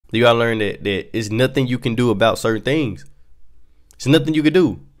You gotta learn that it's nothing you can do about certain things. It's nothing you can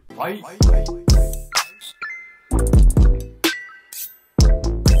do.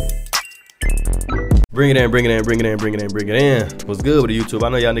 Bring it in, bring it in, bring it in, bring it in, bring it in. What's good with the YouTube? I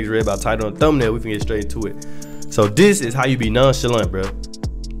know y'all niggas read about title and thumbnail. We can get straight into it. So this is how you be nonchalant, bro.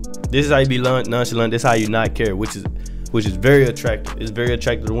 This is how you be nonchalant. This is how you not care, which is very attractive. It's very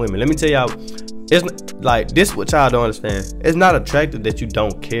attractive to women. Let me tell y'all, it's like this. What y'all don't understand? It's not attractive that you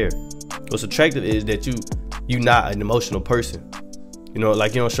don't care. What's attractive is that you not an emotional person. You know,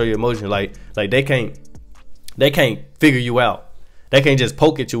 like you don't show your emotion. Like they can't figure you out. They can't just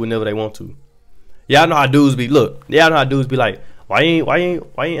poke at you whenever they want to. Y'all know how dudes be. Look, y'all know how dudes be like, why you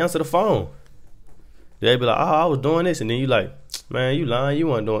ain't answer the phone? They be like, oh, I was doing this, and then you like, man, you lying, you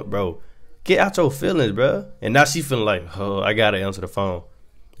wasn't doing it, bro. Get out your feelings, bro. And now she feeling like, oh, I gotta answer the phone.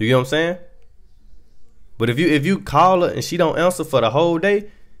 You get what I'm saying? But if you call her and she don't answer for the whole day,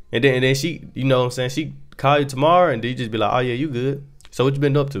 and then she, you know what I'm saying, she call you tomorrow, and then you just be like, oh yeah, you good. So what you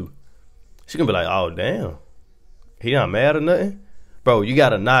been up to? She gonna be like, oh damn, he not mad or nothing, bro. You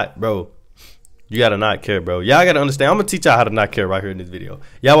gotta not, bro. You gotta not care, bro. Y'all gotta understand. I'm gonna teach y'all how to not care right here in this video.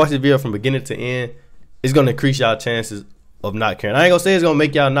 Y'all watch this video from beginning to end. It's gonna increase y'all chances of not caring. I ain't gonna say it's gonna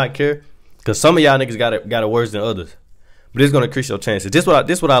make y'all not care, cause some of y'all niggas got it worse than others. But it's gonna increase your chances. This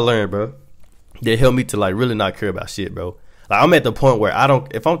what I learned, bro. That helped me to like really not care about shit, bro. Like I'm at the point where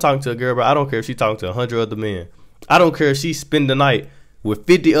if I'm talking to a girl, bro, I don't care if she talking to 100 other men. I don't care if she spend the night with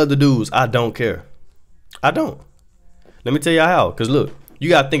 50 other dudes. I don't care. I don't. Let me tell y'all how. Cause look, you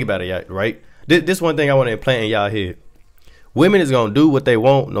gotta think about it, right? This one thing I want to implant in y'all head. Women is gonna do what they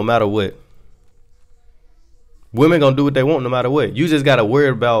want no matter what. Women gonna do what they want no matter what. You just gotta worry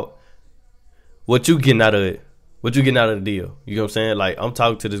about what you getting out of it. What you getting out of the deal. You know what I'm saying? Like I'm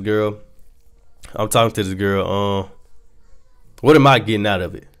talking to this girl. What am I getting out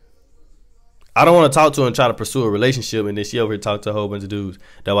of it? I don't want to talk to her and try to pursue a relationship, and then she over here talk to a whole bunch of dudes.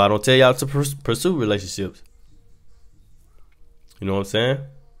 That's why I don't tell y'all to pursue relationships. You know what I'm saying?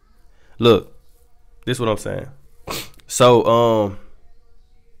 Look, this is what I'm saying. So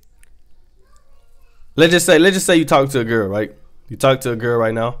let's just say you talk to a girl, right? You talk to a girl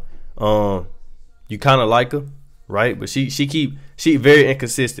right now. You kind of like her, right? But she very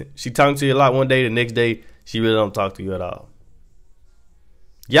inconsistent. She talking to you a lot one day, the next day she really don't talk to you at all.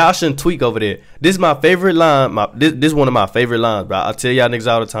 Y'all shouldn't tweak over there. This is my favorite line. This is one of my favorite lines, bro. I tell y'all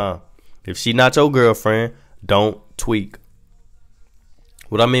niggas all the time. If she not your girlfriend, don't tweak.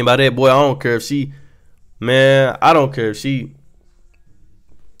 What I mean by that, boy, I don't care if she, man, I don't care if she,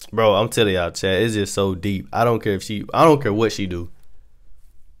 bro, I'm telling y'all, chat, it's just so deep. I don't care what she do.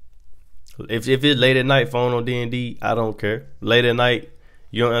 If it's late at night, phone on D&D, I don't care. Late at night,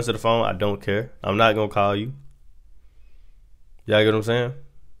 you don't answer the phone, I don't care. I'm not gonna call you. Y'all get what I'm saying?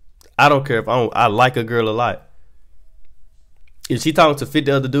 I don't care if I like a girl a lot. If she talking to 50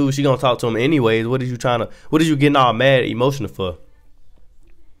 other dudes, she gonna talk to them anyways. What is you getting all mad, emotional for?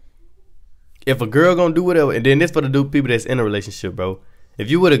 If a girl gonna do whatever, and then this for the people that's in a relationship, bro. If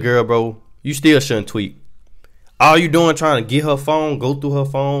you with a girl, bro, you still shouldn't tweet. All you doing trying to get her phone, go through her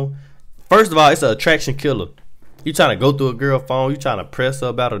phone. First of all, it's an attraction killer. You trying to go through a girl phone, you trying to press her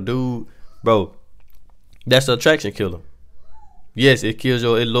about a dude, bro. That's an attraction killer. Yes, it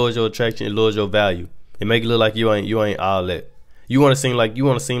lowers your attraction, it lowers your value. It make it look like you ain't all that. You wanna seem like you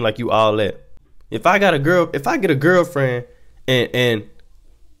all that. If I get a girlfriend and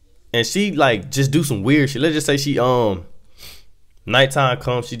she like just do some weird shit. Let's just say she nighttime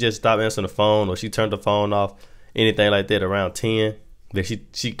comes, she just stopped answering the phone, or she turned the phone off, anything like that around 10. Then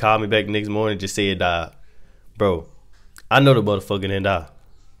she called me back the next morning and just said it died. Bro, I know the motherfucker didn't die.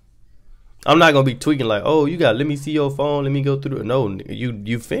 I'm not gonna be tweaking like, oh, let me see your phone, let me go through it. No,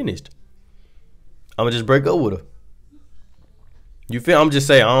 you finished. I'm gonna just break up with her. You feel? I'm just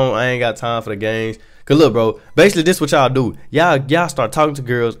saying I ain't got time for the games. Cause look, bro, basically this what y'all do. Y'all start talking to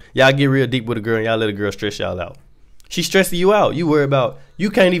girls, y'all get real deep with a girl, and y'all let a girl stress y'all out. She stressing you out. You worry about, you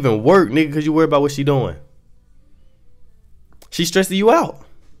can't even work, nigga, cause you worry about what she doing. She stressing you out.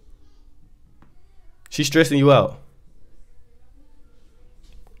 She's stressing you out.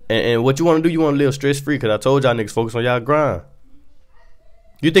 And what you want to do, you want to live stress free. Cause I told y'all niggas focus on y'all grind.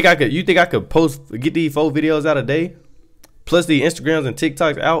 You think I could get these 4 videos out a day, plus the Instagrams and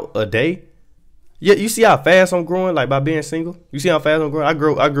TikToks out a day? Yeah, you see how fast I'm growing, like by being single. You see how fast I'm growing.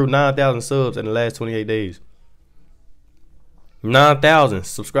 I grew 9,000 subs in the last 28 days. 9,000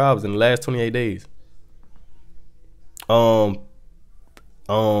 subscribers in the last 28 days. What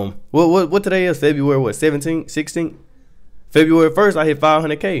today is? February what? 17th, 16th? February 1st, I hit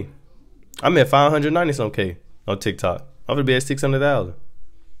 500K. I'm at 590 some K on TikTok. I'm gonna be at 600,000.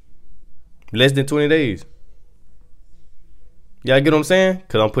 Less than 20 days. Y'all get what I'm saying?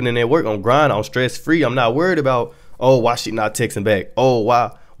 Cause I'm putting in that work. I'm grinding. I'm stress free. I'm not worried about, oh, why she not texting back? Oh,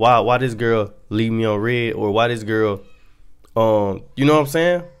 why this girl leave me on red? Or why this girl, you know what I'm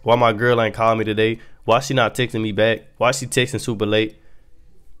saying? Why my girl ain't calling me today? Why she not texting me back? Why she texting super late?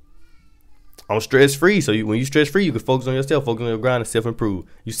 I'm stress free. So when you stress free, you can focus on yourself, focus on your grind, and self improve.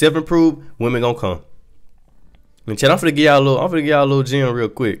 You self improve, women gonna come. And chat, I'm finna give y'all a little gem real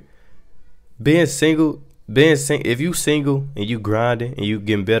quick. Being single, if you single and you grinding and you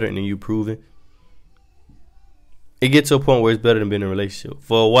getting better and you proving, it gets to a point where it's better than being in a relationship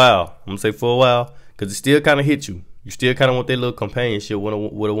for a while. I'm gonna say for a while, cause it still kind of hit you. You still kind of want that little companionship with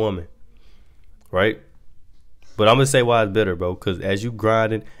a woman, right? But I'm gonna say why it's better, bro. Cause as you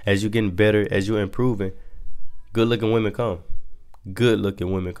grinding, as you getting better, as you improving, good looking women come. Good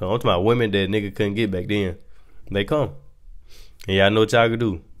looking women come. I'm talking about women that nigga couldn't get back then. They come, and y'all know what y'all can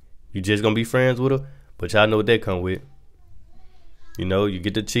do. You just gonna be friends with her, but y'all know what they come with. You know, you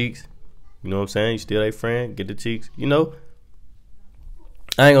get the cheeks. You know what I'm saying? You still a friend, get the cheeks. You know,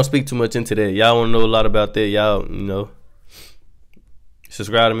 I ain't gonna speak too much into that. Y'all wanna know a lot about that. Y'all, you know,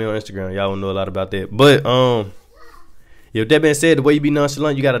 subscribe to me on Instagram. Y'all wanna know a lot about that. But with that being said, the way you be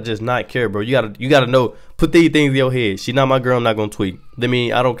nonchalant, you gotta just not care, bro. You gotta know. Put these things in your head. She not my girl. I'm not gonna tweak. I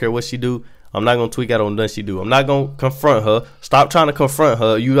mean, I don't care what she do. I'm not gonna tweak out on nothing she do. I'm not gonna confront her. Stop trying to confront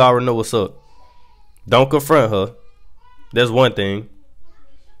her. You already know what's up. Don't confront her. That's one thing.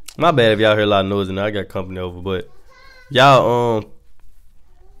 My bad if y'all hear a lot of noise and I got company over, but y'all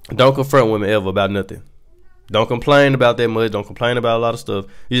don't confront women ever about nothing. Don't complain about that much. Don't complain about a lot of stuff.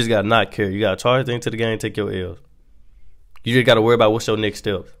 You just gotta not care. You gotta charge things to the game, take your L's. You just gotta worry about what's your next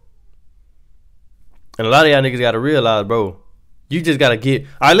steps. And a lot of y'all niggas gotta realize, bro, you just gotta get.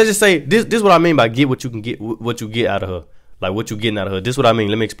 All right, let's just say this is what I mean by get what you can get, what you get out of her, like what you getting out of her. This is what I mean.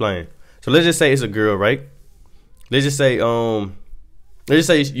 Let me explain. So let's just say it's a girl, right? Let's just say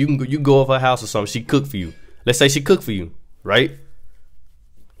you can go over her house or something. She cook for you. Let's say she cook for you, right?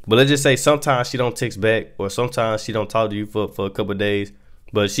 But let's just say sometimes she don't text back, or sometimes she don't talk to you for a couple of days.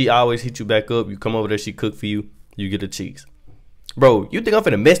 But she always hit you back up. You come over there, she cook for you. You get the cheeks, bro. You think I'm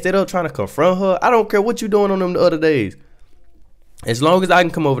finna mess that up trying to confront her? I don't care what you doing on them the other days. As long as I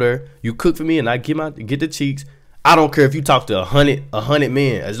can come over there, you cook for me, and I get the cheeks. I don't care if you talk to a hundred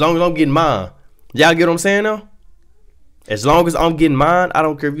men. As long as I'm getting mine. Y'all get what I'm saying now? As long as I'm getting mine, I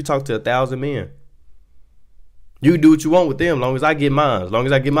don't care if you talk to 1,000 men. You do what you want with them, as long as I get mine. As long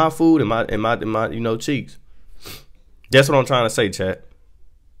as I get my food and my you know, cheeks. That's what I'm trying to say, chat.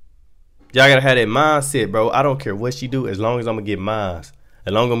 Y'all gotta have that mindset, bro. I don't care what she do, as long as I'm gonna get mine.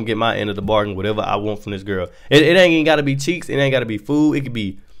 As long as I'm gonna get my end of the bargain, whatever I want from this girl. It ain't even gotta be cheeks. It ain't gotta be food. It could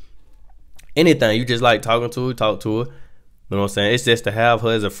be anything. You just like talking to her, talk to her. You know what I'm saying? It's just to have her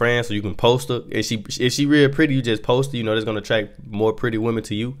as a friend so you can post her. If she real pretty, you just post her. You know, that's gonna attract more pretty women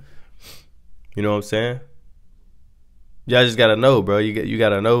to you. You know what I'm saying? Y'all just gotta know, bro. You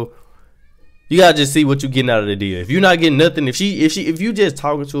gotta know. You gotta just see what you getting out of the deal. If you're not getting nothing, if you just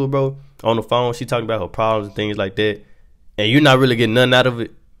talking to her, bro, on the phone, she talking about her problems and things like that, and you're not really getting nothing out of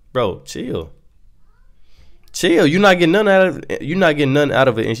it, bro, chill. Chill. You're not getting nothing out of it. You're not getting nothing out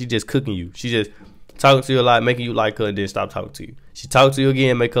of it, and she just cooking you. She just talking to you a lot, making you like her, and then stop talking to you. She talk to you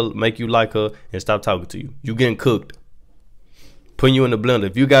again, make you like her, and stop talking to you. You getting cooked. Putting you in the blender.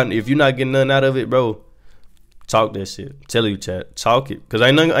 If you're not getting nothing out of it, bro, talk that shit. I'm telling you, chat. Talk it. Cause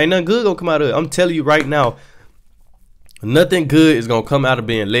ain't nothing good gonna come out of it. I'm telling you right now, nothing good is gonna come out of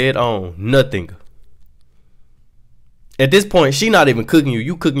being led on. Nothing. At this point, she not even cooking you.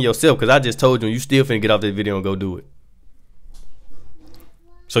 You cooking yourself. Cause I just told you, you still finna get off this video and go do it.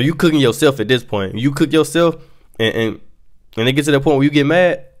 So you cooking yourself at this point. You cook yourself, and it gets to that point where you get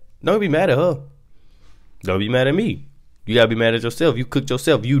mad. Don't be mad at her. Don't be mad at me. You gotta be mad at yourself. You cooked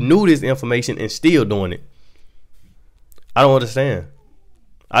yourself. You knew this information and still doing it. I don't understand.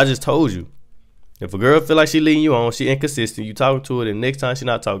 I just told you. If a girl feel like she leading you on, she inconsistent, you talking to her, the next time she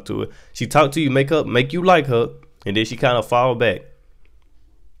not talking to her, she talk to you, make you like her, and then she kind of fall back.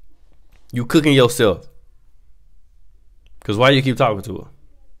 You cooking yourself. Cause why you keep talking to her?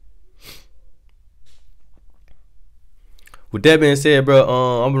 With that being said,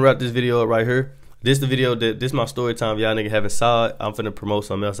 bro, I'm gonna wrap this video up right here. This the video this my story time. Y'all nigga haven't saw it. I'm finna promote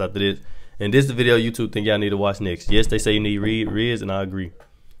something else after this. And this the video YouTube think y'all need to watch next. Yes, they say you need Riz, and I agree.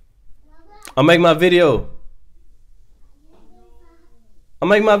 I'll make my video. I'll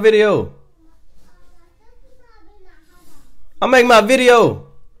make my video. I'll make my video.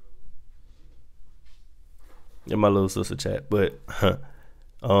 Yeah, my little sister chat. But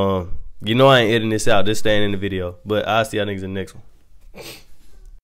you know I ain't editing this out. Just staying in the video. But I'll see y'all niggas in the next one.